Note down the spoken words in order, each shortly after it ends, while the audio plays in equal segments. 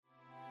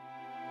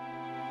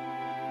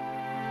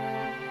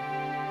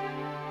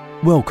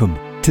Welcome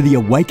to the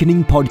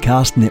Awakening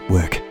Podcast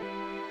Network.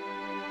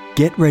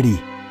 Get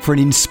ready for an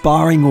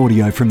inspiring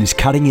audio from this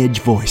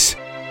cutting-edge voice.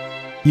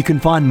 You can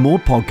find more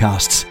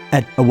podcasts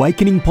at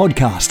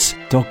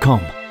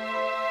awakeningpodcasts.com.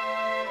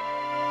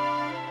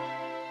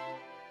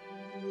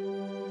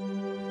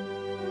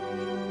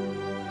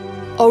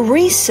 A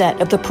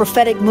reset of the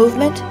prophetic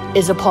movement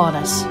is upon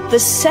us. The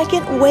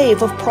second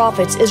wave of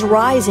prophets is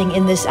rising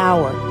in this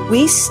hour.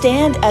 We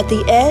stand at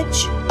the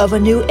edge of a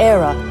new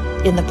era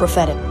in the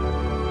prophetic.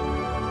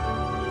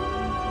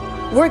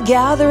 We're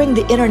gathering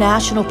the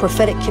international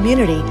prophetic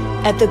community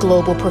at the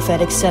Global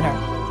Prophetic Center,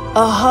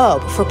 a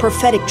hub for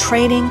prophetic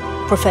training,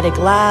 prophetic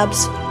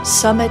labs,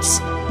 summits,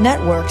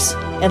 networks,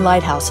 and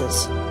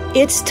lighthouses.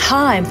 It's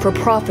time for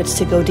prophets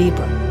to go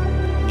deeper.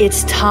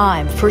 It's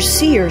time for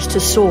seers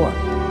to soar.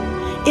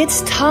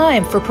 It's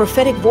time for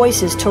prophetic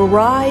voices to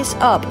rise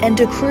up and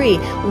decree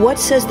what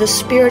says the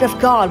Spirit of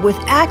God with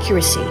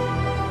accuracy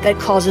that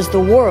causes the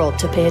world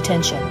to pay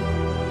attention.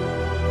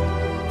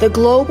 The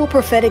Global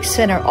Prophetic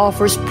Center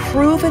offers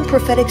proven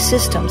prophetic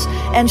systems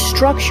and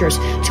structures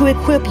to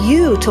equip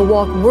you to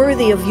walk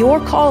worthy of your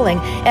calling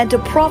and to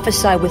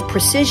prophesy with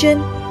precision,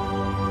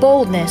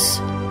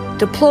 boldness,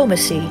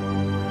 diplomacy,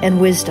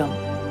 and wisdom.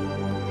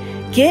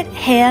 Get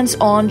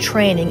hands-on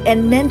training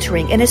and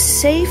mentoring in a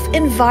safe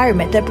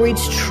environment that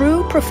breeds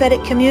true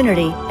prophetic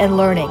community and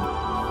learning.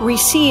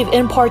 Receive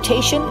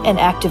impartation and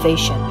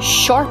activation.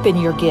 Sharpen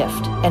your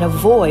gift and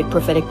avoid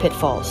prophetic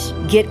pitfalls.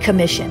 Get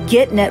commissioned.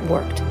 Get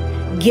networked.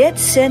 Get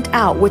sent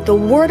out with the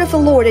word of the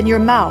Lord in your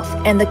mouth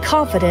and the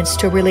confidence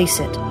to release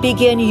it.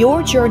 Begin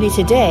your journey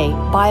today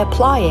by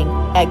applying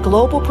at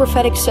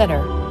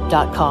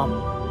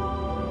globalpropheticcenter.com.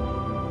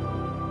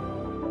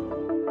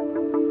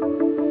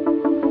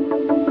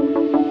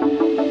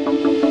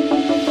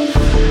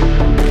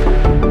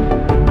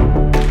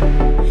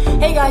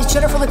 Hey guys,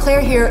 Jennifer LeClaire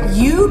here.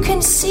 You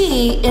can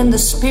see in the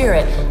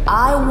Spirit.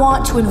 I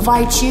want to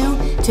invite you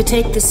to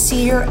take the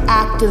Seer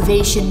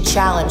Activation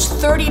Challenge.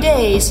 30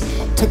 days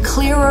to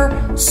clearer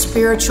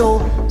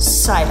spiritual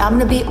sight. I'm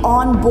going to be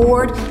on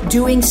board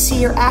doing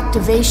seer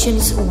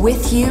activations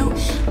with you,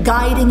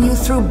 guiding you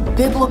through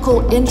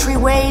biblical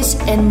entryways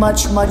and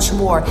much, much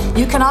more.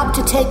 You can opt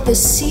to take the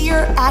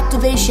Seer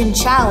Activation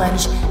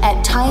Challenge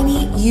at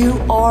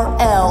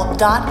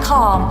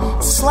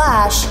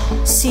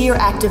tinyurl.com/seer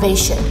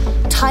activation.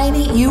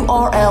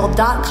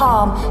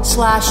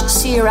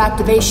 tinyurl.com/seer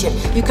activation.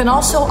 You can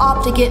also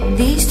opt to get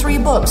these 3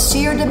 books,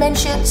 Seer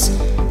Dimensions.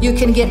 You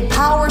can get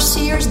Power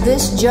Seers.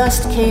 This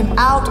just came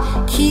out.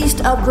 Keys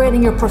to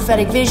Upgrading Your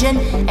Prophetic Vision.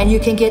 And you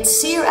can get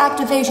Seer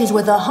Activations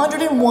with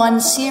 101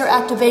 Seer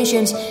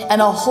Activations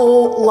and a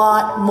whole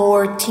lot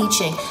more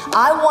teaching.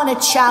 I want to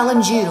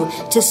challenge you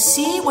to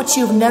see what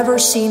you've never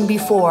seen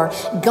before.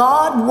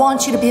 God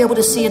wants you to be able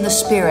to see in the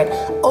Spirit.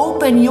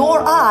 Open your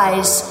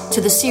eyes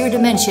to the Seer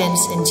Dimensions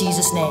in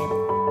Jesus' name.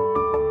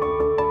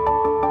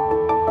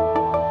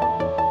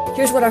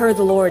 Here's what I heard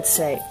the Lord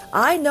say.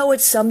 I know it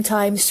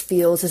sometimes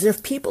feels as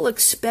if people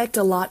expect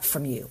a lot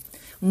from you.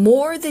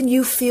 More than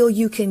you feel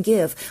you can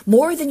give.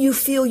 More than you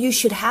feel you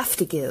should have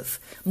to give.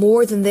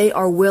 More than they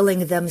are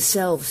willing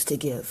themselves to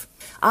give.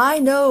 I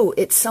know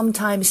it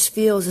sometimes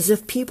feels as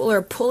if people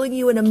are pulling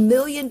you in a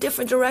million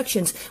different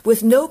directions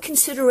with no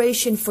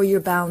consideration for your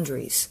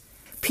boundaries.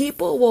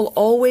 People will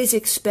always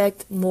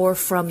expect more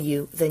from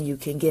you than you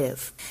can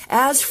give.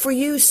 As for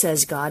you,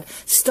 says God,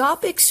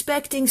 stop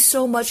expecting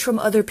so much from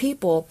other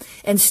people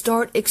and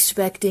start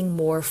expecting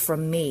more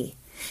from me.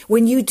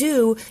 When you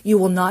do, you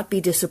will not be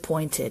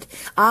disappointed.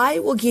 I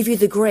will give you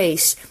the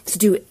grace to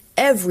do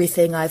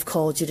everything I've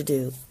called you to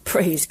do.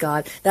 Praise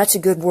God. That's a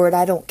good word.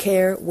 I don't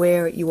care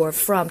where you are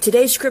from.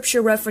 Today's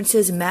scripture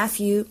references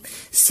Matthew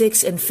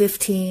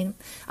 6:15,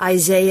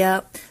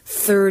 Isaiah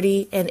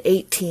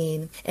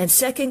 30:18, and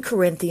 2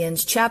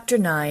 Corinthians chapter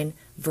 9,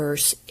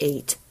 verse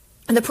 8.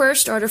 And the prayer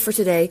starter for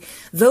today,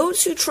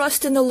 those who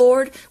trust in the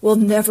Lord will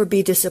never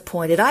be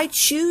disappointed. I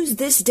choose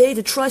this day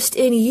to trust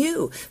in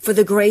you for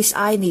the grace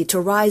I need to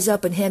rise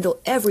up and handle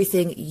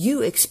everything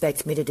you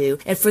expect me to do,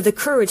 and for the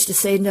courage to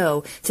say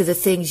no to the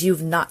things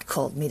you've not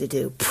called me to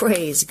do.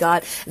 Praise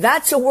God.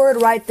 That's a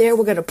word right there.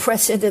 We're going to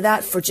press into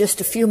that for just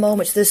a few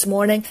moments this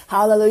morning.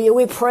 Hallelujah.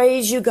 We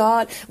praise you,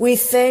 God. We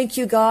thank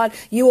you, God.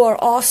 You are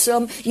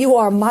awesome. You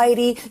are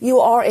mighty.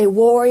 You are a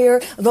warrior.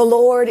 The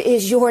Lord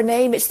is your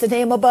name. It's the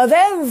name above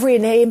every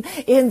name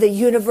in the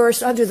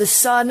universe, under the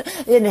sun,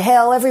 in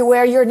hell,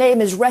 everywhere. Your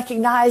name is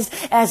recognized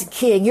as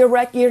King. Your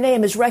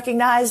name is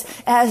recognized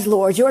as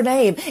Lord. Your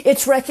name,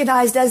 it's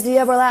recognized as the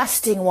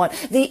everlasting one,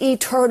 the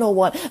eternal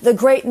one, the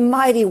great and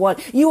mighty one.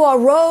 You are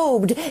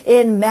robed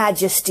in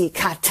majesty.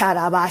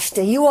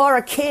 You are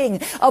a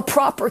king, a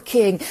proper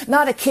king,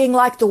 not a king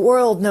like the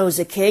world knows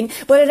a king,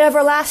 but an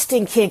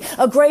everlasting king,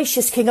 a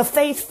gracious king, a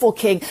faithful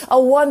king, a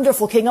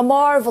wonderful king, a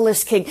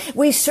marvelous king.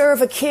 We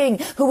serve a king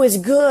who is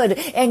good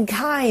and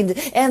kind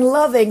kind and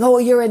loving. Oh,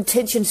 your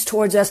intentions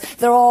towards us,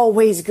 they're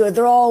always good.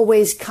 They're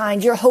always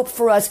kind. Your hope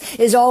for us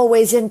is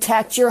always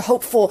intact. You're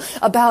hopeful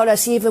about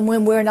us even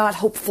when we're not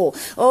hopeful.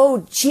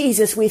 Oh,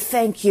 Jesus, we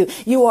thank you.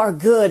 You are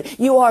good.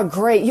 You are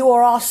great. You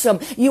are awesome.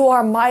 You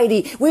are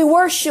mighty. We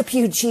worship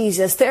you,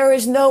 Jesus. There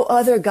is no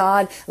other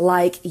God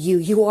like you.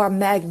 You are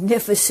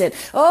magnificent.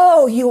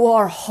 Oh, you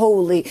are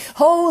holy.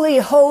 Holy,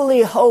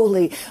 holy,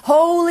 holy.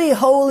 Holy,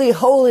 holy,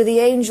 holy. The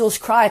angels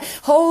cry,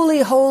 holy,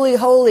 holy,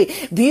 holy.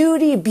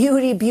 Beauty,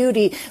 beauty,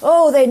 beauty.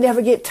 Oh, they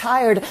never get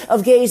tired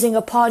of gazing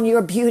upon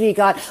your beauty,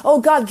 God. Oh,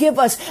 God, give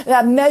us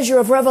that measure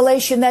of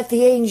revelation that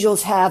the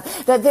angels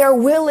have, that they're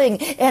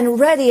willing and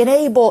ready and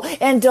able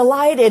and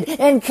delighted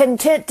and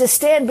content to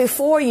stand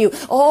before you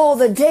all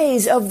the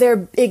days of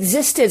their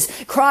existence,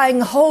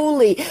 crying,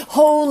 holy,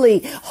 holy,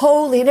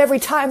 holy. And every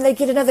time they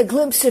get another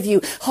glimpse of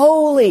you,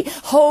 holy,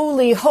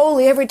 holy,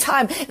 holy. Every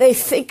time they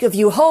think of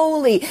you,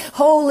 holy,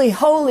 holy,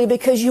 holy,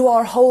 because you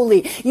are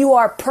holy. You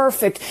are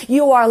perfect.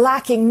 You are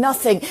lacking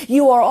nothing.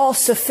 You are all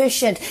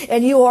sufficient,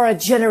 and you are a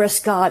generous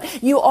God.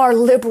 You are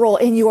liberal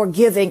in your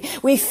giving.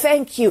 We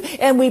thank you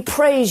and we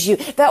praise you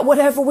that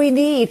whatever we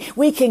need,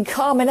 we can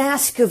come and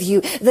ask of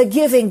you, the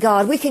giving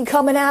God. We can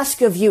come and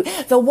ask of you,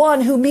 the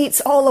one who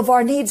meets all of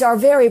our needs, our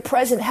very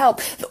present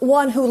help, the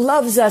one who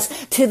loves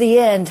us to the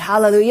end.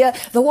 Hallelujah.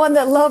 The one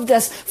that loved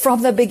us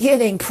from the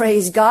beginning.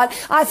 Praise God.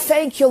 I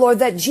thank you, Lord,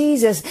 that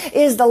Jesus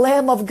is the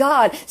Lamb of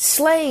God,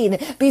 slain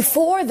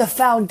before the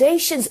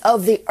foundations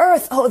of the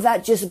earth. Oh,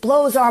 that just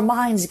blows our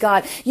minds,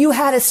 God. You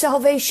had a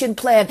salvation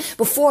plan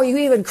before you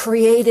even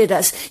created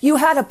us. You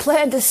had a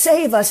plan to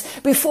save us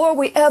before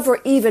we ever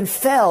even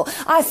fell.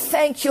 I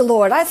thank you,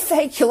 Lord. I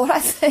thank you, Lord. I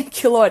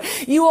thank you, Lord.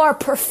 You are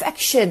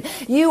perfection.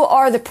 You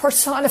are the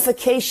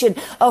personification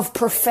of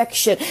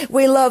perfection.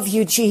 We love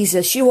you,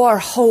 Jesus. You are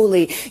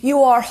holy.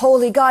 You are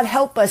holy. God,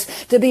 help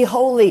us to be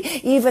holy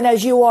even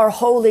as you are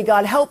holy,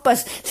 God. Help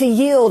us to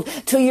yield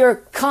to your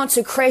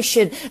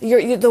consecration,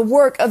 the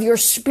work of your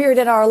Spirit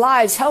in our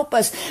lives. Help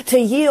us to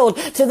yield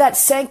to that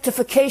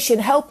sanctification.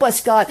 Help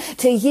us, God,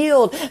 to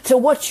yield to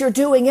what you're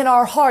doing in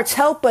our hearts.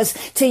 Help us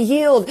to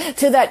yield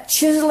to that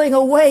chiseling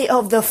away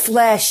of the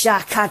flesh.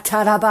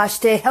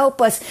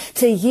 Help us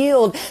to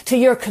yield to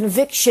your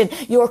conviction,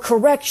 your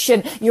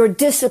correction, your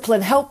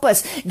discipline. Help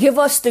us. Give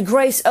us the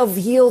grace of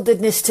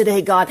yieldedness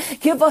today, God.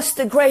 Give us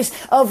the grace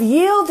of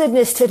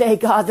yieldedness today,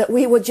 God, that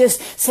we would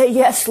just say,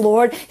 yes,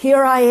 Lord,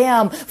 here I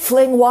am.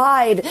 Fling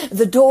wide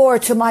the door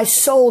to my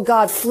soul,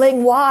 God.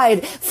 Fling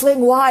wide,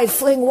 fling wide,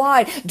 fling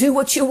wide. Do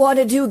what you want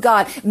to do,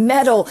 God.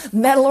 Meddle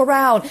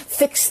around,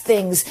 fix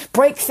things,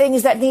 break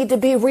things that need to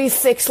be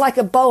refixed like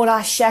a bone.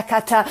 I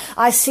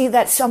see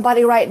that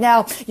somebody right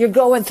now, you're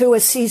going through a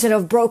season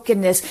of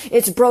brokenness.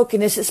 It's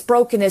brokenness. It's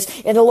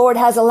brokenness. And the Lord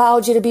has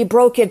allowed you to be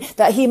broken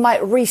that he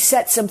might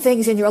reset some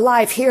things in your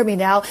life. Hear me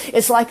now.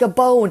 It's like a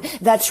bone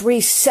that's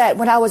reset.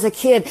 When I was a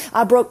kid,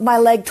 I broke my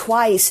leg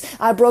twice.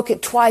 I broke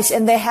it twice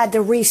and they had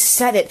to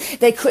reset it.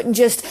 They couldn't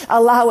just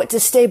allow it to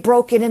stay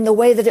broken in the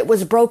way that it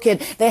was broken.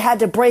 They had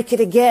to break it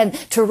again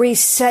to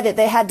reset it.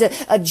 They had to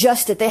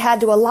adjust it. They had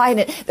to align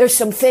it. There's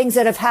some things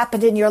that have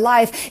happened in your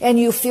life and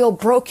you feel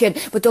broken,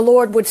 but the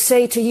Lord would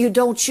say to you,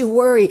 don't you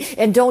worry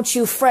and don't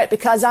you fret,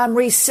 because I'm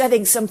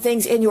resetting some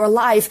things in your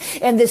life.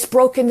 And this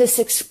brokenness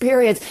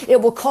experience,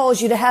 it will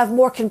cause you to have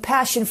more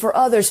compassion for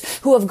others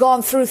who have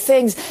gone through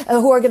things,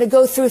 who are going to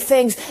go through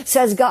things,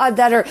 says God,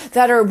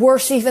 that are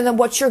worse even than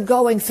what you're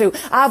going through.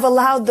 I've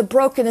allowed the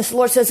brokenness. The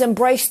Lord says,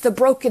 embrace the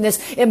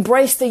brokenness,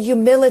 embrace the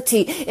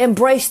humility,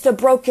 embrace the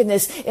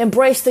brokenness,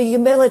 embrace the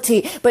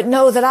humility, but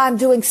know that I'm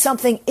doing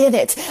something in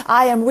it.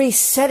 I am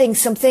resetting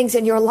some things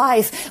in your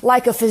life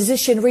like a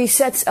physician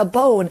resets a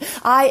bone.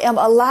 I am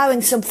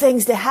allowing some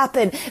things to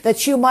happen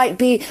that you might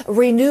be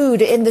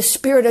renewed in the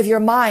spirit of your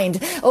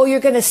mind. Oh, you're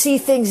going to see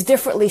things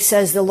differently,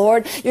 says the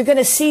Lord. You're going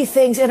to see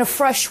things in a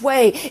fresh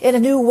way, in a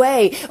new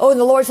way. Oh, and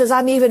the Lord says,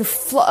 I'm even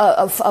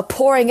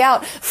pouring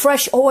out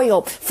fresh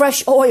oil,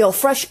 fresh oil,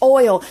 fresh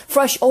oil,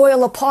 fresh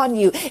oil upon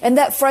you. And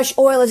that fresh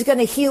oil is going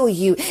to heal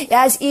you.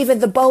 As even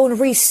the bone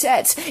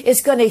resets,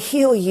 it's going to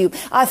heal you.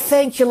 I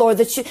thank you, Lord,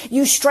 that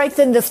you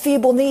strengthen the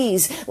feeble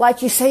knees,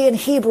 like you say in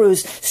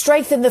Hebrews.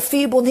 Strengthen the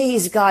feeble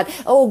knees, God.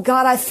 Oh,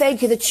 God, I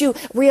thank you that you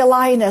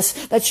realign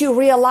us, that you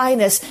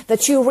realign us,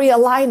 that you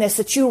realign us,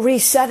 that you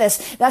reset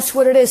us. That's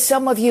what it is.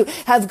 Some of you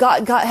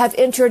have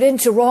entered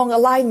into wrong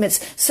alignments.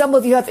 Some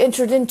of you have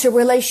entered into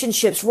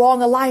relationships,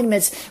 wrong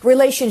alignments,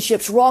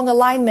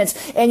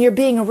 and you're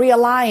being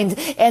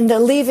realigned, and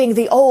leaving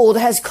the old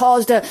has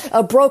caused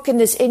a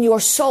brokenness in your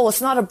soul.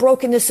 It's not a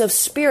brokenness of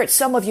spirit.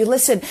 Some of you,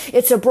 listen,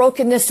 it's a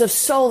brokenness of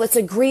soul. It's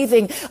a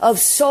grieving of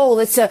soul.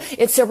 It's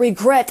a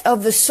regret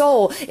of the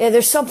soul. And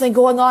there's something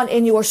going on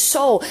in your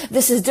soul.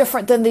 This is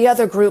different than the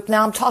other group.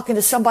 Now I'm talking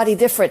to somebody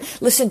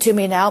different. Listen to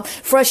me now.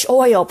 Fresh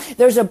oil.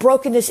 There's a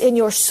brokenness in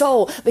your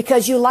soul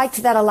because you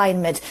liked that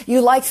alignment.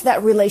 You liked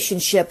that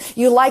relationship.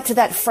 You liked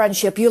that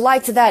friendship. You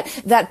liked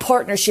that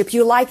partnership.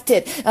 You liked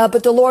it.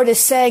 But the Lord is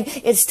saying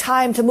it's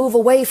time to move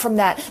away from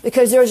that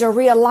because there's a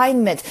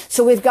realignment.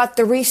 So we've got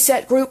the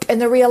reset group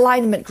and the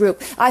realignment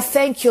group. I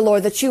thank you,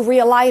 Lord, that you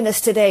realign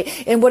us today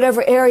in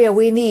whatever area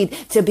we need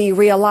to be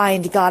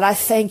realigned, God. I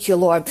thank you,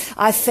 Lord.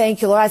 I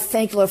thank you, Lord. I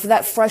thank you, Lord, for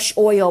that fresh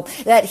oil,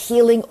 that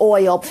healing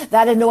oil,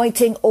 that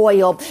anointing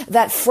oil,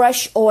 that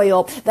fresh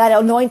oil, that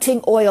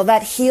anointing oil,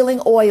 that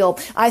healing oil.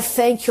 I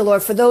thank you,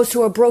 Lord, for those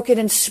who are broken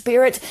in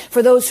spirit,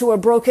 for those who are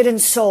broken in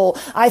soul.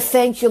 I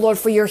thank you, Lord,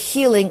 for your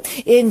healing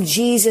in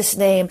Jesus'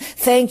 name.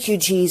 Thank you,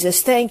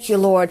 Jesus. Thank you,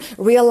 Lord.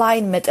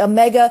 Realignment, a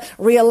mega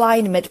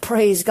realignment.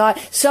 Praise God.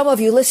 Some of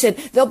you, listen,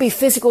 there'll be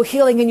physical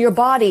healing in your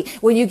body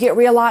when you get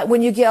realigned,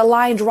 when you get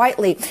aligned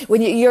rightly.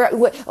 When you're,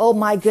 oh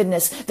my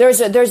goodness,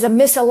 there's a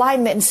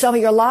misalignment in some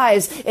of your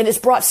lives, and it's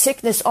brought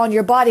sickness on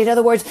your body. In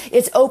other words,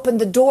 it's opened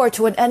the door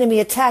to an enemy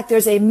attack.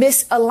 There's a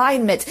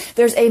misalignment.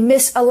 There's a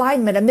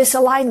misalignment, a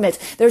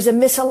misalignment. There's a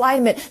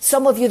misalignment.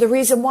 Some of you, the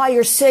reason why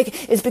you're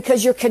sick is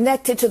because you're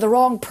connected to the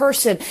wrong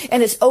person,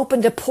 and it's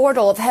opened a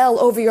portal of hell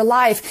over your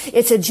life.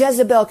 It's a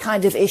Jezebel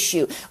kind of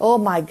issue. Oh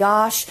my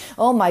gosh.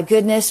 Oh my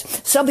goodness.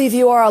 Some of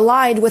you are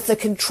aligned with a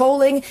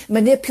controlling,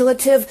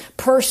 manipulative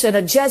person,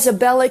 a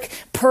Jezebelic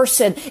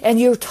person, and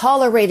you're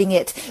tolerating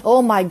it.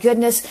 Oh my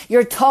goodness.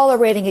 You're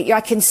tolerating it.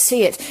 I can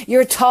see it.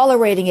 You're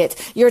tolerating it.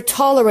 You're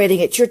tolerating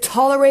it. You're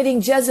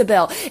tolerating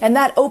Jezebel, and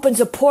that opens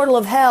a portal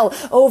of hell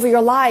over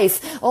your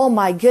life. Oh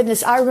my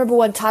goodness. I remember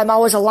one time I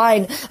was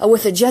aligned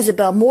with a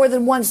Jezebel more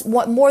than once,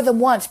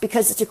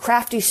 because it's a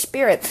crafty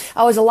spirit.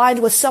 I was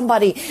aligned with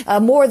somebody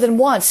more than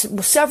once,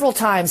 several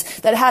times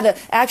that had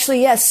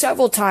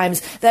several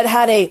times that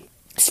had a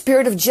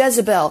spirit of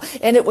Jezebel,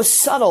 and it was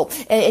subtle,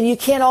 and you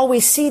can't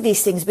always see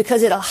these things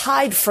because it'll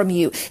hide from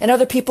you, and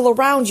other people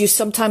around you,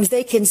 sometimes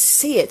they can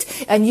see it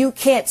and you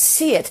can't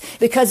see it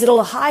because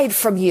it'll hide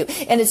from you,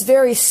 and it's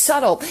very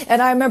subtle.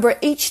 And I remember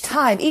each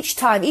time, every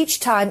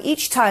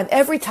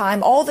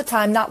time, all the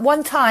time, not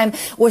one time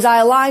was I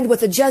aligned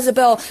with a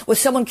Jezebel, with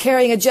someone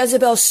carrying a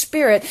Jezebel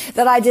spirit,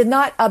 that I did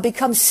not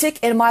become sick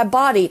in my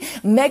body,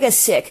 mega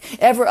sick,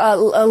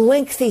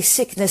 lengthy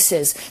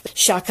sicknesses.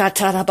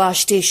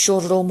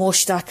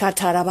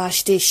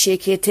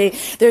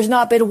 There's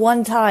not been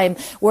one time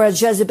where a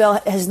Jezebel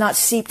has not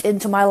seeped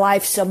into my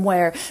life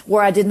somewhere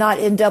where I did not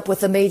end up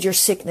with a major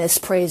sickness,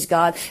 praise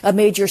God, a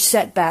major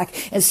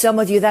setback. And some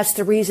of you, that's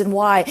the reason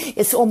why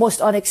it's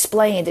almost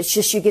unexplained. It's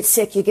just you get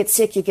sick.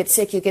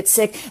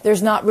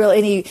 There's not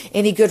really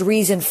any good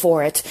reason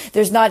for it.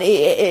 There's not,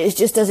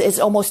 it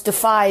almost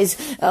defies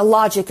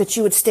logic that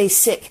you would stay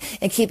sick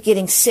and keep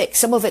getting sick.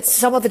 Some of it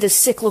is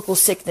cyclical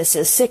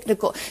sicknesses,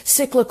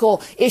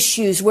 cyclical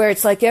issues where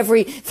it's like every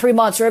 3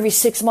 months or every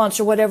 6 months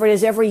or whatever it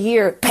is, every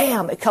year,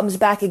 bam, it comes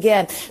back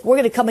again. We're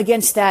going to come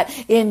against that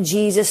in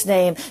Jesus'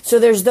 name. So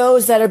there's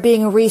those that are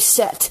being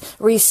reset.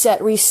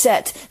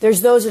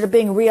 There's those that are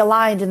being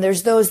realigned, and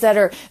there's those that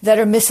are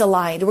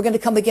misaligned. We're going to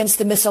come against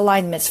the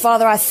misalignments.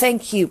 Father, I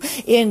thank you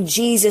in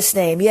Jesus'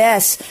 name.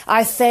 Yes,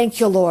 I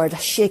thank you, Lord.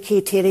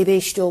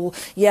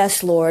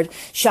 Yes, Lord.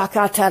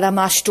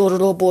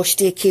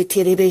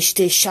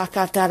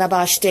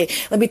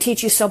 Let me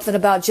teach you something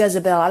about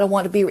Jezebel. I don't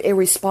want to be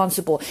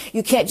irresponsible.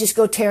 You can't just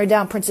go tearing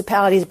down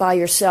principalities by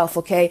yourself,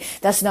 okay?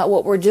 That's not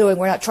what we're doing.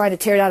 We're not trying to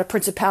tear down a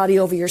principality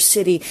over your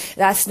city.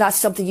 That's not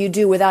something you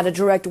do without a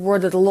direct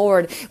word of the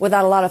Lord,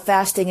 without a lot of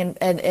fasting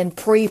and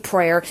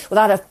pre-prayer,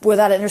 without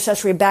an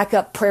intercessory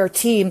backup prayer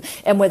team,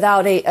 and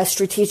without a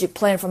strategic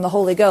plan from the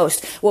Holy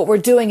Ghost. What we're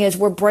doing is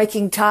we're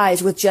breaking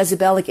ties with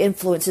Jezebelic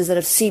influences that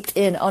have seeped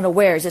in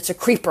unawares. It's a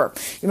creeper.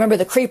 You remember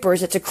the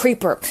creepers? It's a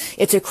creeper.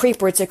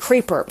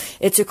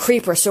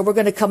 So we're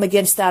going to come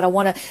against that.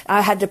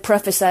 I had to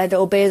preface that. I had to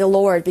obey the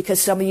Lord,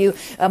 because some of you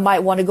might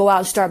want to go out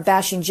and start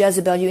bashing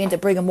Jezebel. You end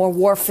up bringing more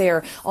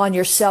warfare on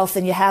yourself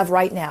than you have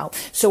right now.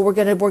 So we're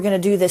going to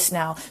do this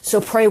now.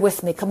 So pray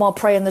with me. Come on,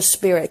 pray in the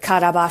Spirit.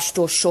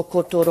 Karabashto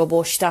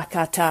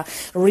shokotoroboshtakata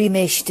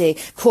rimeshte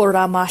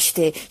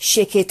koramashte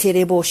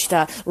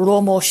sheketereboshta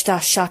romoshta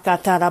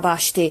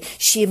shakatarabashte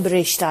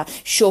shimbreshta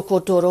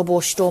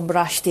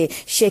shokotoroboshtombrashte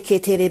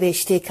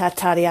sheketerebeshte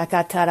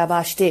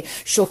katariakatarabashte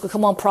shoko.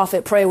 Come on,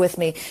 prophet, pray with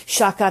me.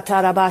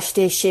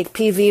 Shakatarabashte shek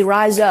PV,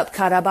 rise up.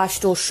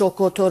 Karabashto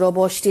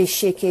shokotoroboshte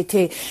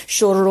shekete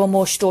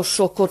shoromoshto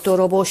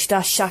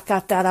shokotoroboshta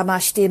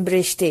shakataramashte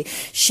mbreshte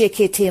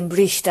shekete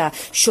mbrishta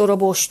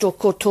shoroboshto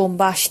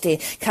kotombashte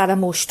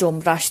karamoshto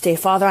mbrashte.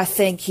 Father, I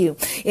thank you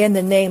in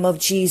the name of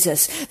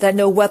Jesus that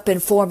no weapon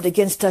formed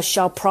against us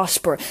shall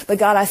prosper. But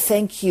God, I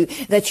thank you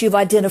that you've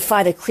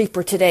identified a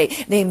creeper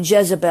today named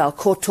Jezebel.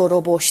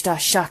 Kotoroboshta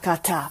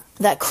shakata.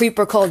 That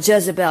creeper called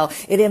Jezebel,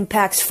 it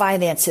impacts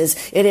finances,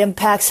 it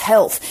impacts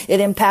health, it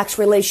impacts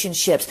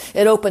relationships.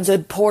 It opens a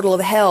portal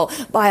of hell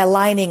by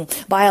aligning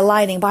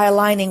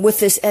with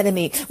this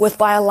enemy,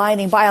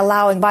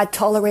 by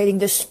tolerating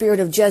the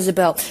spirit of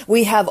Jezebel.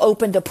 We have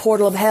opened a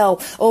portal of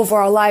hell over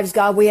our lives,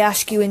 God. We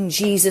ask you in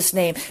Jesus'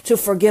 name to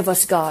forgive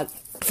us, God.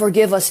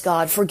 Forgive us,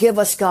 God. Forgive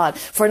us, God,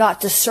 for not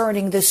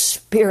discerning the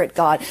Spirit,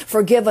 God.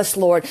 Forgive us,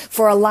 Lord,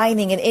 for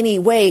aligning in any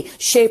way,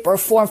 shape, or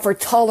form, for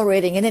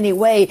tolerating in any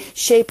way,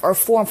 shape, or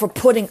form, for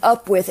putting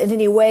up with in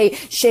any way,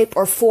 shape,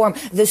 or form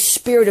the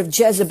spirit of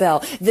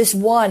Jezebel, this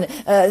one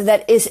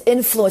that is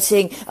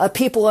influencing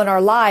people in our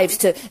lives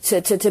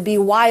to be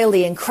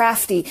wily and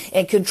crafty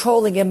and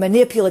controlling and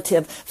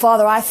manipulative.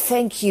 Father, I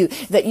thank you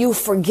that you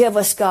forgive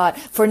us, God,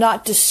 for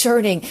not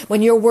discerning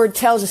when your word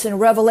tells us in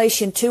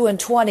Revelation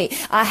 2:20,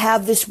 I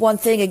have this one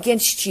thing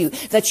against you,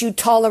 that you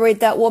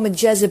tolerate that woman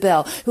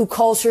Jezebel, who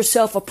calls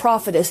herself a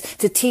prophetess,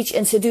 to teach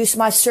and seduce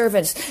my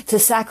servants, to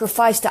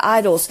sacrifice to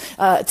idols,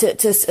 and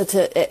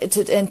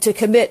to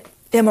commit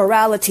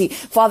immorality.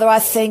 Father, I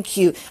thank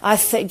you. I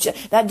thank you.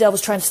 That devil's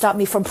trying to stop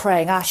me from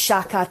praying. I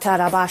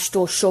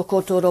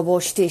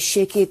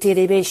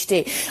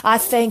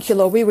thank you,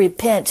 Lord. We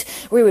repent.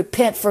 We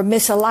repent for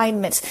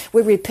misalignments.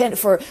 We repent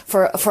for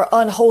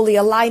unholy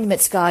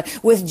alignments, God,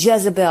 with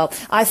Jezebel.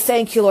 I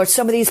thank you, Lord.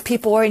 Some of these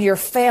people are in your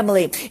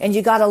family and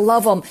you got to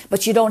love them,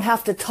 but you don't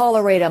have to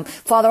tolerate them.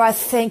 Father, I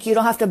thank you. You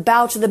don't have to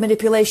bow to the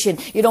manipulation.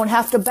 You don't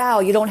have to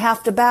bow. You don't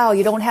have to bow.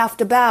 You don't have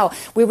to bow.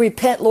 We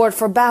repent, Lord,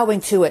 for bowing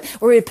to it.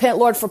 We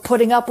repent, Lord, for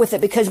putting up with it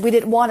because we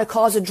didn't want to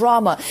cause a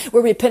drama.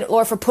 We repent,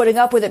 Lord, for putting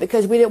up with it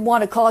because we didn't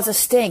want to cause a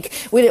stink.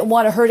 We didn't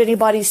want to hurt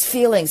anybody's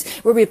feelings.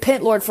 We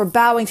repent, Lord, for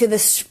bowing to the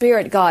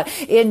Spirit, God,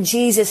 in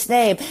Jesus'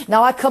 name.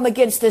 Now I come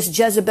against this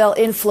Jezebel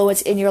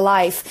influence in your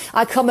life.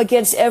 I come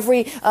against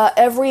every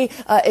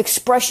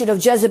expression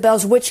of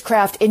Jezebel's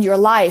witchcraft in your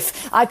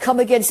life. I come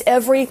against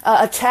every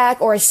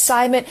attack or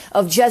assignment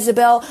of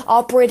Jezebel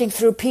operating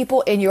through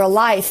people in your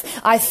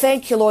life. I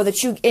thank you, Lord,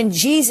 that you, in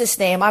Jesus'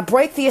 name, I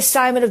break the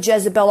assignment of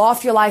Jezebel off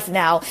your life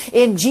now.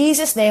 In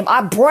Jesus' name,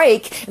 I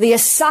break the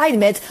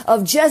assignment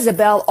of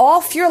Jezebel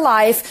off your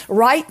life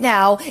right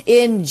now.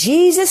 In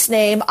Jesus'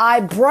 name,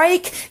 I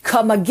break,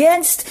 come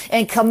against,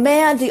 and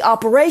command the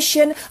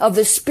operation of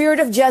the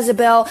spirit of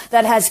Jezebel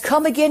that has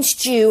come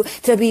against you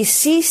to be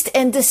ceased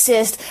and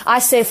desist. I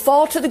say,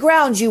 fall to the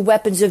ground, you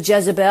weapons of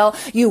Jezebel,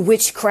 you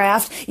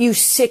witchcraft, you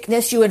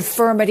sickness, you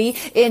infirmity.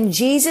 In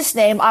Jesus'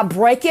 name, I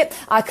break it.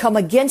 I come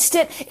against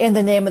it in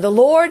the name of the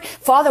Lord.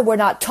 Father, we're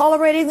not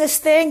tolerating this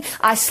thing.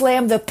 I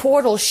slam the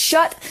portals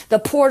shut, the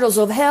portals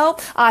of hell.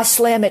 I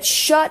slam it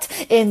shut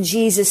in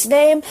Jesus'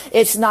 name.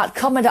 It's not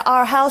coming to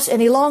our house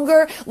any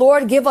longer.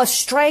 Lord, give us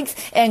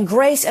strength and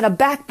grace and a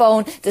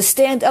backbone to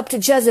stand up to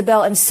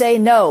Jezebel and say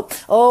no.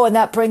 Oh, and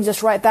that brings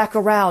us right back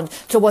around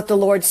to what the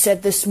Lord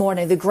said this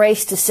morning, the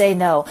grace to say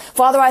no.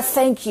 Father, I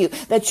thank you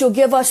that you'll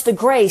give us the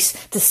grace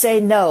to say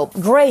no,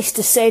 grace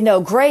to say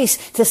no, grace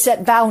to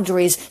set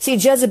boundaries. See,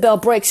 Jezebel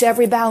breaks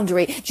every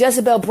boundary.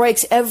 Jezebel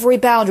breaks every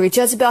boundary.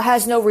 Jezebel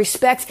has no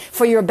respect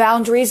for your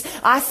boundaries.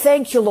 I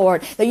thank you,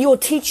 Lord, that you will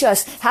teach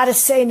us how to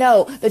say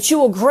no, that you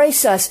will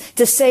grace us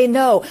to say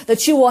no,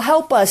 that you will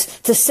help us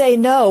to say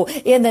no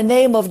in the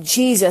name of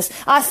Jesus.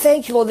 I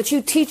thank you, Lord, that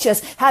you teach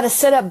us how to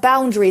set up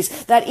boundaries,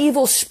 that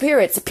evil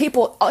spirits,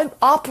 people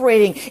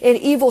operating in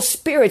evil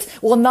spirits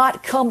will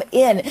not come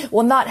in,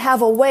 will not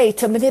have a way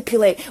to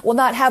manipulate, will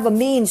not have a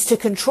means to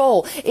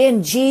control.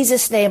 In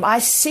Jesus' name, I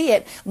see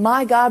it.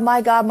 My God,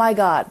 my God, my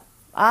God.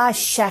 Ah,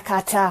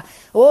 shakata.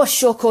 Oh,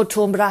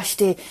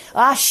 shokotumbrashte.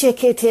 Ah,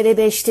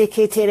 sheketerebeshte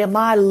ketere.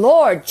 My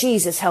Lord,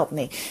 Jesus, help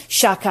me.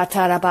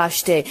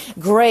 Shakatarabashte.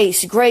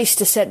 Grace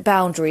to set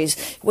boundaries.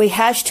 We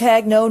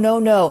hashtag no, no,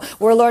 no.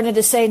 We're learning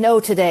to say no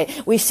today.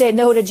 We say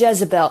no to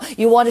Jezebel.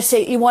 You want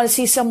to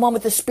see someone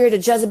with the spirit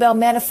of Jezebel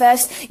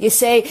manifest? You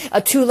say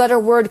a 2-letter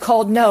word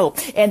called no,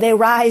 and they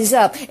rise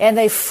up and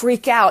they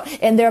freak out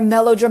and they're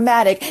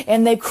melodramatic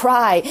and they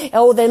cry.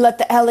 Oh, they let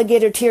the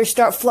alligator tears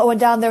start flowing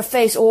down their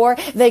face, or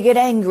they get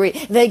angry.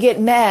 They get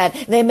mad.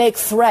 They make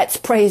threats,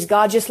 praise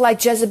God, just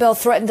like Jezebel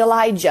threatened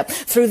Elijah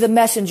through the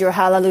messenger,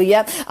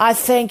 hallelujah. I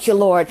thank you,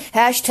 Lord.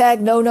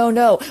 Hashtag no, no,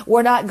 no.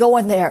 We're not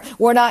going there.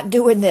 We're not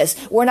doing this.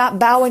 We're not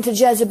bowing to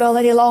Jezebel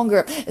any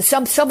longer.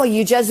 Some of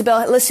you,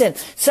 Jezebel, listen,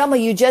 some of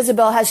you,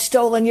 Jezebel has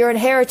stolen your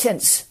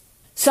inheritance.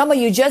 Some of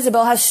you,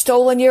 Jezebel has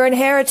stolen your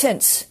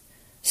inheritance.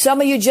 Some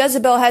of you,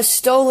 Jezebel has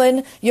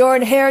stolen your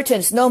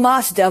inheritance. No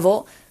mas,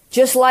 devil.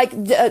 Just like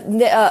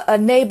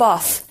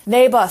Naboth.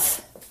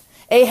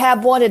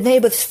 Ahab wanted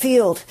Naboth's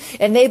field,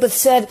 and Naboth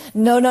said,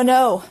 no, no,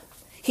 no.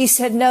 He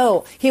said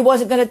no. He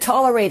wasn't going to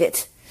tolerate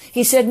it.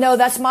 He said, no,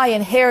 that's my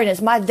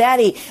inheritance. My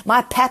daddy,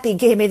 my pappy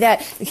gave me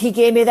that. He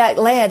gave me that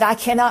land. I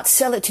cannot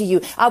sell it to you.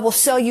 I will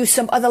sell you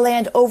some other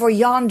land over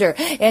yonder.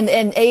 And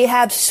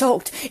Ahab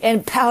sulked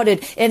and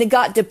pouted and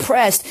got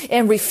depressed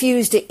and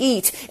refused to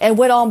eat and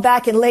went on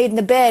back and laid in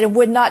the bed and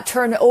would not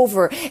turn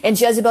over. And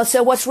Jezebel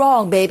said, what's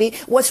wrong, baby?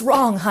 What's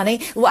wrong,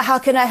 honey? How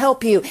can I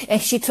help you?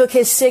 And she took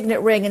his signet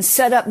ring and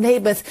set up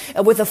Naboth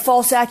with a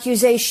false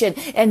accusation.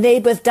 And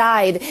Naboth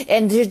died.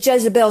 And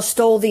Jezebel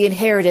stole the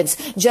inheritance.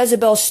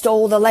 Jezebel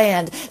stole the land.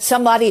 land.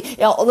 Somebody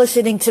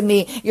listening to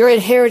me, your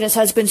inheritance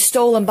has been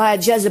stolen by a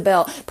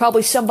Jezebel.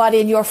 Probably somebody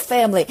in your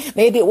family.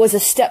 Maybe it was a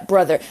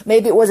stepbrother.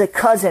 Maybe it was a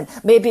cousin.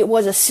 Maybe it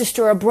was a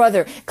sister or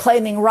brother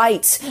claiming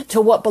rights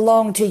to what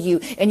belonged to you.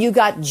 And you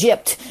got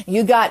gypped.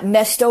 You got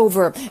messed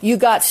over. You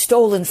got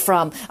stolen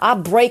from. I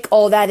break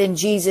all that in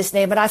Jesus'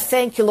 name. And I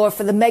thank you, Lord,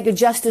 for the mega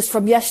justice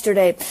from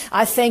yesterday.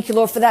 I thank you,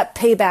 Lord, for that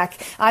payback.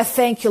 I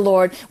thank you,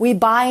 Lord. We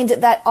bind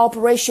that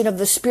operation of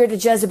the spirit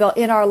of Jezebel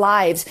in our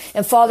lives.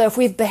 And Father, if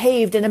we've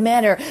behaved in a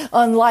manner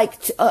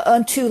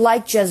unto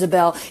like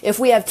Jezebel, if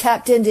we have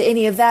tapped into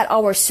any of that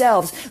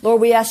ourselves,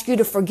 Lord, we ask you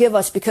to forgive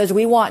us, because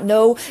we want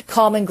no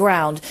common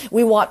ground.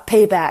 We want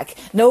payback.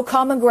 No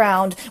common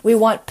ground. We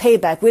want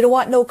payback. We don't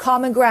want no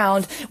common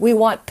ground. We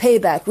want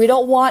payback. We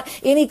don't want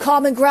any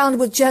common ground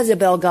with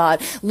Jezebel,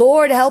 God.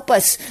 Lord, help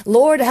us.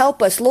 Lord,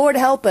 help us. Lord,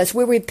 help us.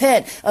 We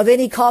repent of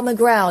any common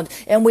ground,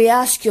 and we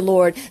ask you,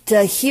 Lord,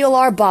 to heal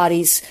our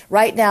bodies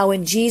right now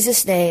in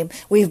Jesus' name.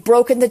 We've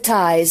broken the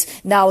ties.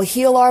 Now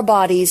heal our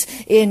bodies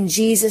in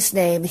Jesus'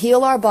 name.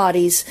 Heal our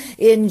bodies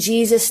in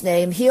Jesus'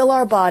 name. Heal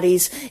our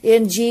bodies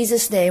in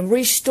Jesus' name.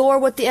 Restore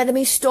what the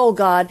enemy stole,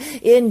 God,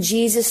 in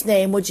Jesus'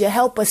 name. Would you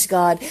help us,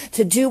 God,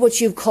 to do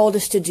what you've called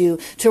us to do,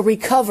 to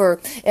recover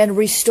and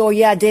restore.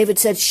 Yeah, David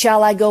said,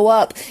 shall I go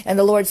up? And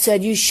the Lord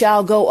said, you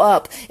shall go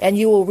up, and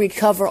you will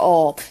recover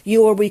all.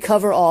 You will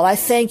recover all. I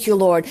thank you,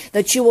 Lord,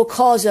 that you will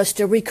cause us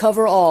to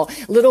recover all,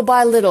 little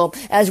by little,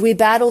 as we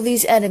battle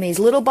these enemies,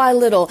 little by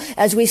little,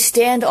 as we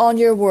stand on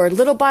your word,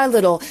 little by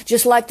little,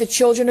 just like the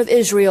children of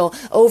Israel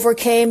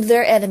overcame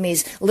their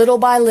enemies, little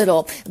by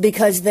little,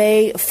 because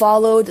they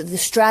followed the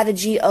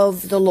strategy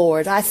of the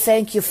Lord. I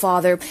thank you,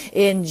 Father,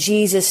 in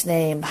Jesus'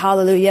 name.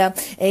 Hallelujah.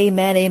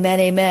 Amen, amen,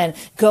 amen.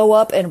 Go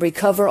up and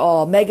recover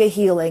all. Mega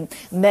healing.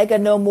 Mega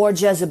no more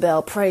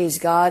Jezebel. Praise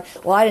God.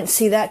 Well, I didn't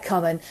see that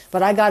coming,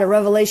 but I got a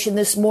revelation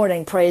this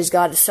morning. Praise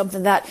God. It's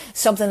something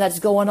that's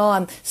going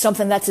on,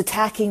 something that's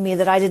attacking me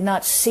that I did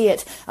not see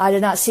it. I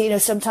did not see,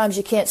 sometimes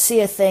you can't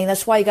see a thing.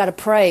 That's why you got to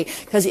pray,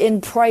 because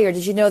in prayer,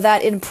 did you know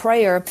that? In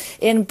prayer,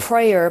 the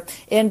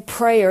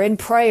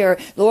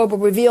Lord will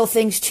reveal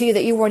things to you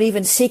that you weren't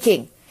even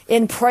seeking.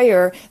 In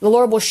prayer, the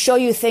Lord will show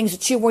you things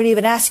that you weren't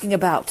even asking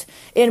about.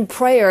 In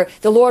prayer,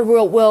 the Lord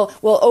will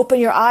open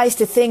your eyes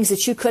to things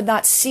that you could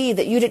not see,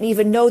 that you didn't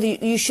even know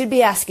that you should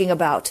be asking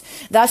about.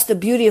 That's the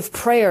beauty of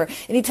prayer.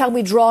 Anytime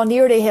we draw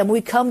near to Him,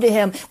 we come to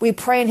Him, we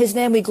pray in His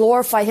name, we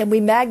glorify Him, we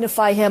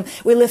magnify Him,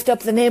 we lift up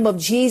the name of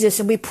Jesus,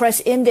 and we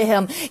press into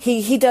Him.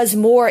 He does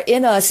more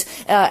in us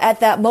at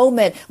that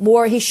moment.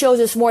 More, He shows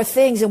us more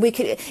things, and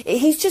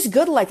He's just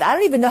good like that. I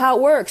don't even know how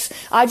it works.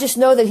 I just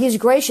know that He's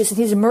gracious and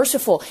He's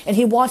merciful, and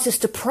He wants us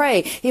to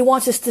pray. He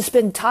wants us to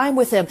spend time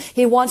with Him.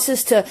 He wants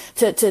us to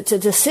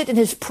sit in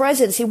His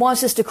presence. He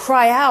wants us to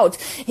cry out.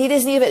 He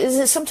doesn't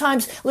even,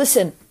 sometimes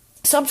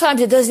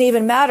it doesn't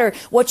even matter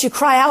what you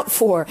cry out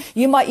for.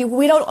 We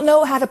don't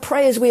know how to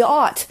pray as we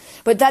ought,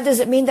 but that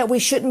doesn't mean that we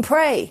shouldn't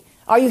pray.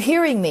 Are you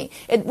hearing me?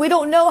 We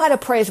don't know how to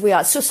pray as we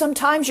ought. So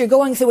sometimes you're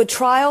going through a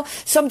trial.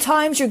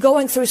 Sometimes you're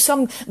going through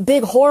some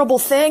big, horrible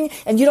thing,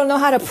 and you don't know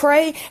how to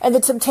pray. And the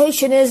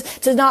temptation is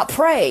to not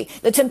pray.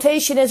 The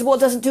temptation is, well,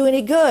 it doesn't do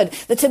any good.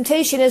 The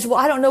temptation is, well,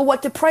 I don't know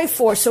what to pray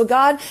for. So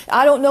God,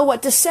 I don't know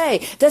what to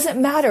say. Doesn't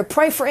matter.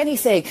 Pray for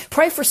anything.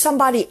 Pray for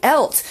somebody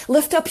else.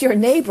 Lift up your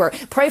neighbor.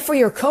 Pray for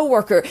your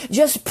coworker.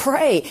 Just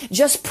pray.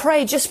 Just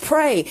pray. Just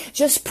pray.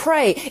 Just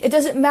pray. It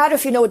doesn't matter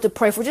if you know what to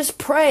pray for. Just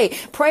pray.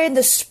 Pray in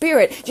the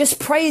Spirit.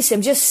 Just praise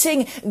Him. Just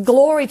sing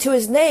glory to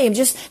His name.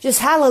 Just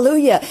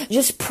hallelujah.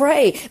 Just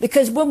pray.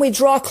 Because when we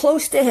draw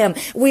close to Him,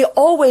 we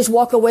always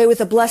walk away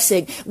with a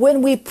blessing.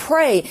 When we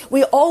pray,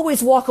 we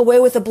always walk away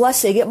with a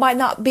blessing. It might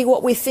not be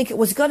what we think it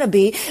was going to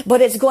be,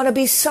 but it's going to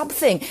be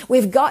something.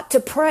 We've got to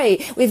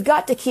pray. We've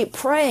got to keep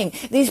praying.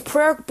 These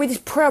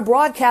prayer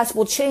broadcasts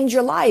will change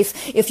your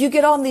life. If you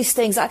get on these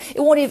things, it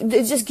won't even,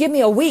 just give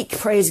me a week,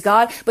 praise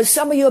God. But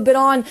some of you have been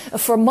on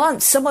for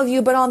months. Some of you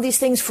have been on these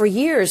things for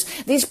years.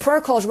 These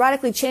prayer calls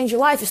radically change your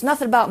life. It's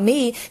nothing about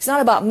me. It's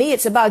not about me.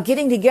 It's about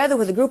getting together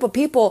with a group of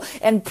people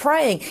and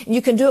praying.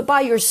 You can do it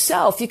by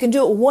yourself. You can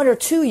do it one or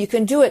two. You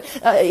can do it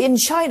in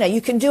China.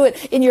 You can do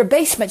it in your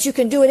basement. You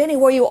can do it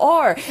anywhere you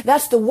are.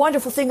 That's the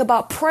wonderful thing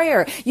about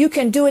prayer. You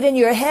can do it in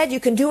your head. You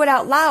can do it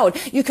out loud.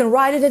 You can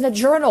write it in a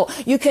journal.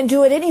 You can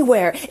do it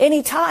anywhere,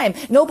 anytime.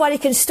 Nobody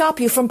can stop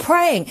you from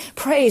praying.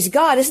 Praise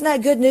God. Isn't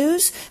that good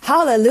news?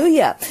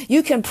 Hallelujah.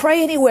 You can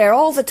pray anywhere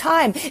all the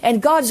time,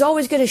 and God's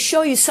always going to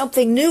show you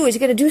something new. He's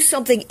going to do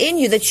something in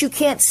you that you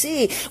can't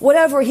see.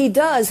 Whatever He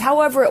does,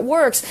 however it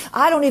works,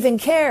 I don't even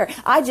care.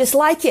 I just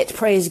like it.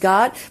 Praise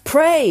God.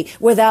 Pray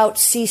without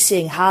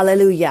ceasing.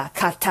 Hallelujah.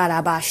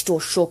 Katarabashto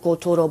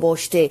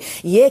shokotoroboshte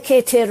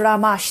yekete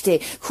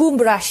ramashte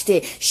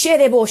kumbraste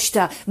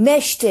shereboshta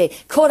meshte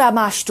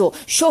koramashto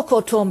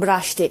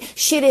shokotombraste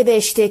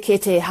shirebeshte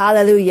kete.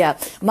 Hallelujah.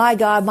 My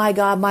God, my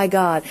God, my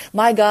God,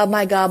 my God,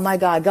 my God, my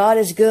God. God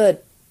is good.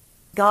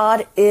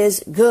 God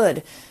is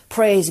good.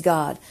 Praise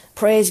God.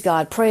 Praise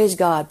God. Praise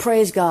God.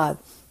 Praise God.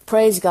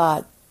 Praise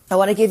God. I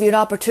want to give you an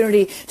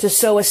opportunity to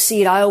sow a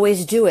seed. I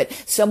always do it.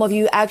 Some of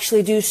you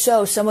actually do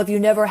sow. Some of you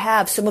never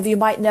have. Some of you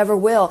might never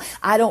will.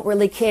 I don't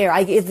really care.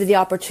 I give you the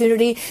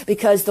opportunity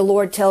because the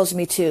Lord tells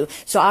me to.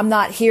 So I'm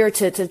not here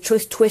to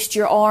twist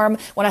your arm.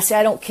 When I say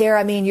I don't care,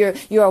 I mean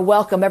you are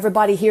welcome.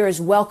 Everybody here is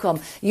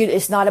welcome.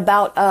 It's not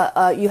about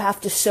you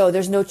have to sow.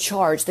 There's no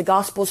charge. The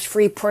gospel's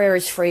free. Prayer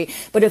is free.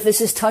 But if this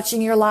is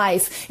touching your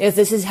life, if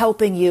this is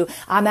helping you,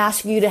 I'm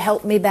asking you to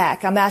help me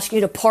back. I'm asking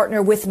you to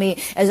partner with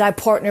me as I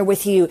partner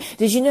with you.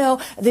 Did you know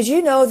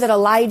that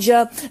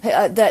Elijah,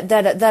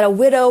 that a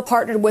widow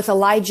partnered with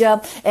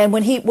Elijah, and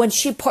when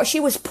she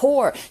was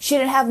poor, she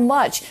didn't have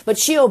much, but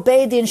she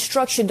obeyed the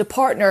instruction to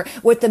partner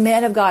with the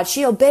man of God.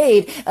 She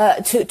obeyed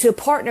to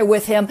partner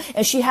with him,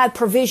 and she had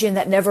provision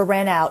that never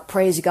ran out.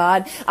 Praise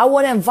God. I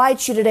want to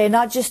invite you today,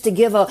 not just to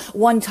give a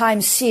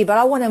one-time seed, but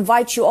I want to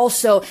invite you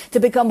also to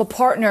become a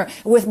partner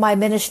with my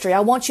ministry. I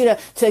want you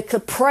to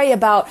pray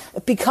about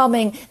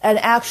becoming an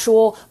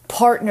actual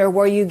partner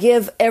where you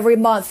give every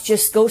month.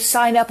 Just go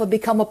sign up and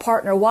become a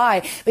partner.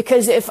 Why?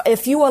 Because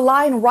if you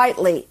align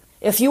rightly,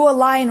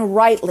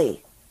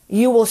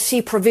 you will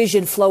see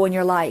provision flow in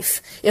your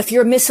life. If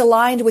you're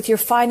misaligned with your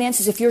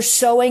finances, if you're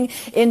sowing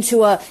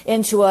into a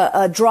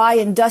dry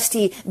and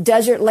dusty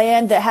desert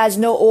land that has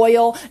no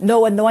oil,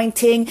 no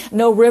anointing,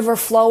 no river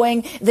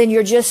flowing, then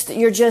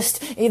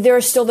there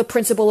is still the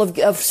principle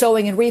of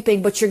sowing and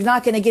reaping, but you're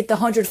not going to get the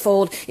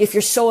 100-fold if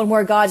you're sowing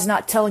where God's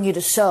not telling you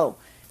to sow.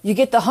 You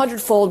get the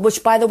 100-fold,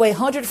 which, by the way,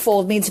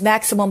 100-fold means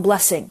maximum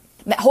blessing.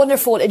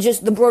 100-fold, it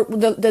just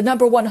the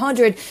number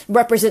 100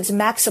 represents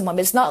maximum.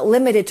 It's not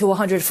limited to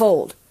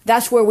 100-fold.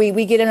 That's where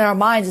we get in our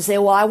minds and say,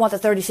 well, I want the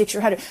 36 or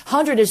 100.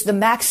 100 is the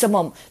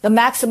maximum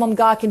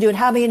God can do. And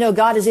how many know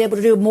God is able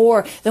to do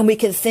more than we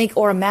can think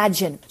or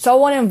imagine? So I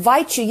want to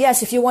invite you,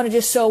 yes, if you want to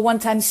just sow a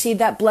one-time seed,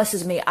 that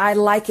blesses me. I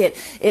like it.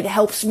 It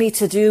helps me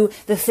to do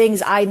the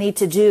things I need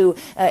to do,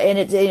 and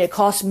it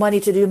costs money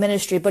to do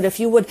ministry. But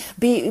if you would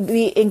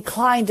be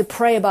inclined to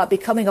pray about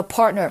becoming a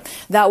partner,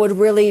 that would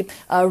really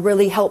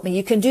help me.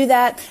 You can do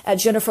that at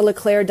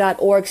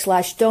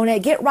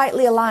jenniferleclaire.org/donate. Get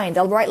rightly aligned.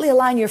 I'll rightly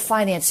align your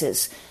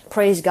finances.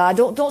 Praise God.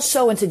 Don't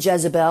sow into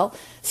Jezebel.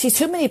 See,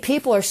 too many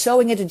people are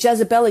sowing into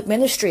Jezebelic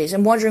ministries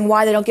and wondering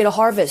why they don't get a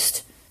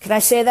harvest. Can I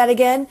say that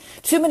again?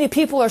 Too many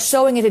people are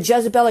sowing into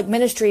Jezebelic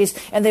ministries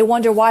and they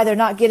wonder why they're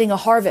not getting a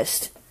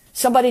harvest.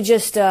 Somebody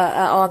just,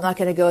 I'm not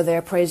going to go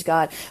there, praise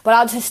God. But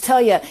I'll just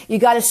tell you, you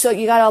got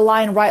to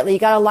align rightly. You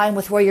got to align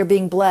with where you're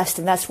being blessed,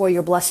 and that's where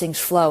your blessings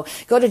flow.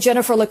 Go to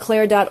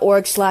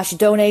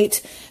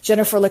jenniferleclaire.org/donate,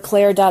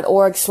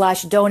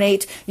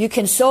 jenniferleclaire.org/donate. You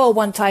can sow a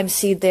one-time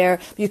seed there.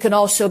 You can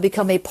also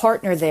become a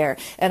partner there.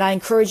 And I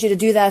encourage you to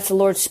do that if the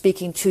Lord's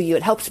speaking to you.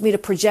 It helps me to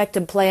project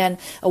and plan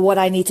what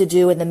I need to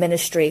do in the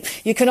ministry.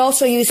 You can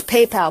also use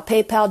PayPal,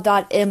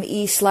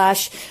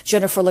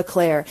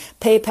 paypal.me/JenniferLeClaire,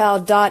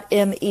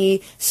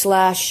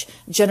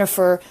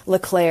 paypal.me/Jennifer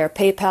LeClaire,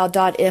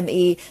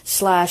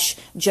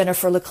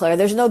 paypal.me/Jennifer LeClaire.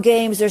 There's no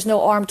games, there's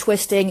no arm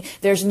twisting,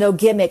 there's no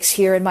gimmicks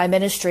here in my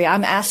ministry.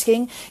 I'm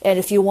asking, and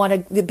if you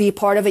want to be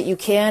part of it, you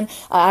can.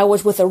 I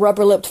was with a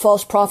rubber-lipped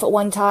false prophet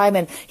one time,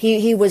 and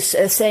he was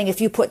saying, if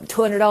you put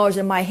 $200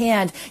 in my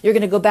hand, you're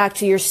going to go back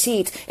to your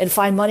seat and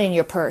find money in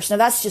your purse. Now,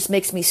 that just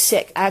makes me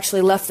sick. I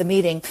actually left the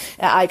meeting.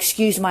 I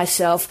excused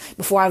myself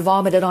before I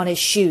vomited on his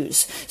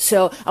shoes.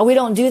 So we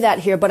don't do that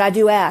here, but I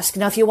do ask.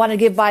 Now, if you want to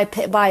give by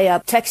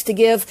text to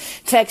give,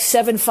 text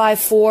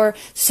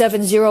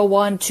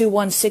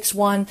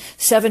 754-701-2161,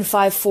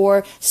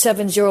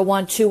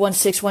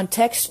 754-701-2161.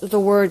 Text the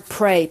word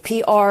pray,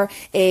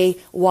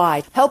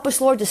 P-R-A-Y. Help us,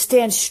 Lord, to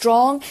stand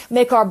strong,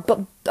 make our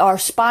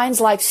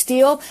spines like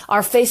steel,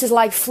 our faces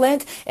like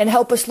flint, and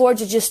help us, Lord,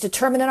 to just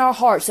determine in our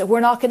hearts that we're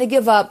not going to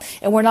give up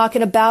and we're not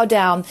going to bow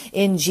down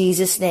in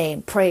Jesus'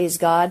 name. Praise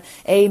God.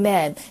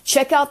 Amen.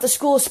 Check out the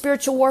School of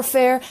Spiritual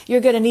Warfare.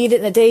 You're going to need it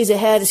in the days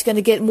ahead. It's going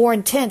to get more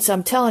intense,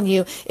 I'm telling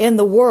you, in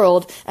the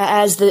world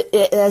as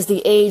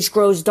the age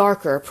grows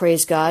darker.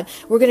 Praise God.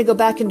 We're going to go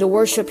back into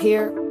worship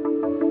here.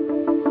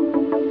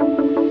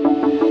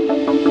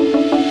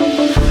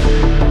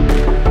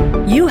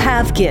 You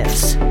have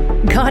gifts.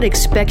 God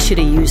expects you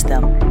to use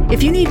them.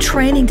 If you need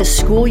training to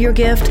school your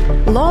gift,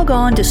 log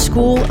on to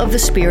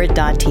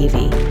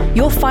schoolofthespirit.tv.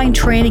 You'll find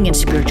training in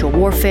spiritual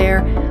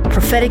warfare,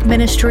 prophetic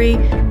ministry,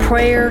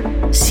 prayer,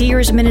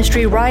 seers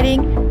ministry,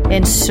 writing,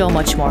 and so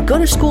much more. Go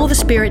to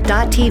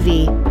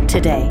schoolofthespirit.tv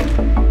today.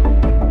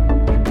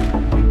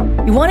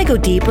 You want to go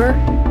deeper?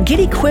 Get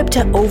equipped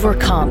to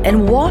overcome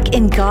and walk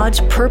in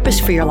God's purpose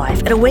for your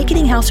life at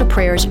Awakening House of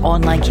Prayer's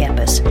online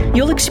campus.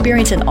 You'll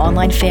experience an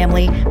online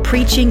family,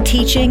 preaching,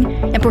 teaching,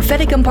 and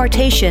prophetic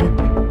impartation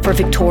for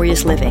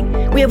victorious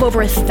living. We have over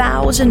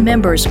 1,000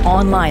 members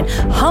online,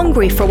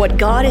 hungry for what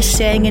God is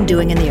saying and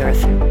doing in the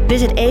earth.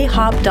 Visit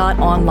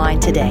ahop.online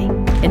today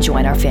and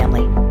join our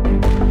family.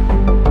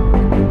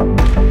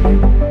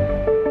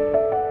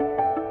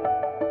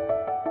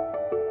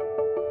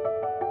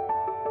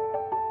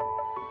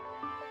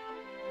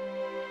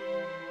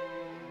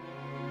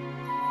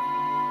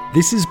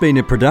 This has been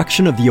a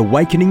production of the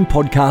Awakening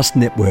Podcast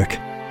Network.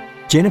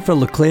 Jennifer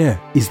Leclerc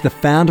is the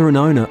founder and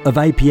owner of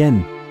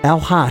APN. Our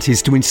heart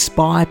is to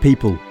inspire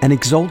people and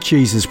exalt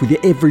Jesus with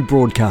every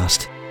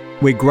broadcast.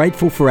 We're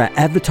grateful for our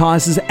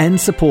advertisers and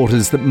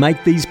supporters that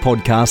make these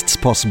podcasts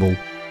possible.